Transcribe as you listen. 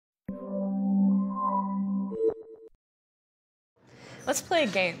Let's play a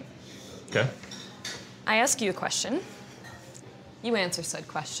game. Okay. I ask you a question. You answer said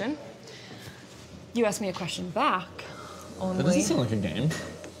question. You ask me a question back. That doesn't sound like a game.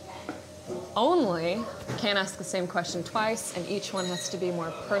 Only can't ask the same question twice, and each one has to be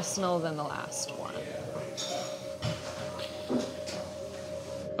more personal than the last one.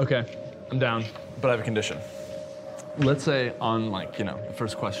 Okay, I'm down, but I have a condition. Let's say on the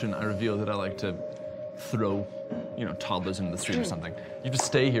first question, I reveal that I like to throw, toddlers into the street or something. You just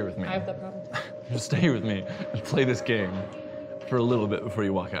stay here with me. I have that problem. You just stay here with me and play this game for a little bit before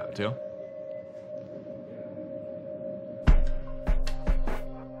you walk out, deal?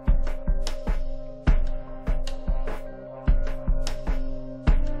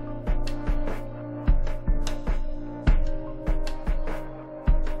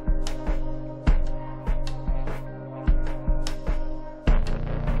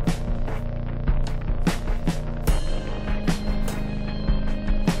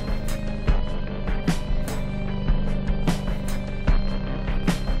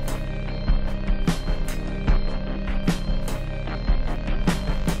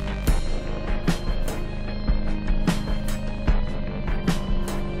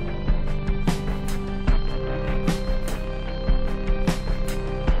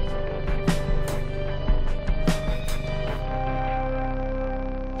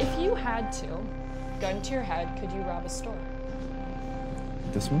 Had to, gun to your head, could you rob a store?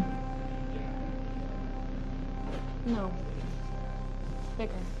 This one? No.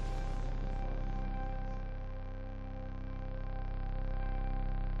 Bigger.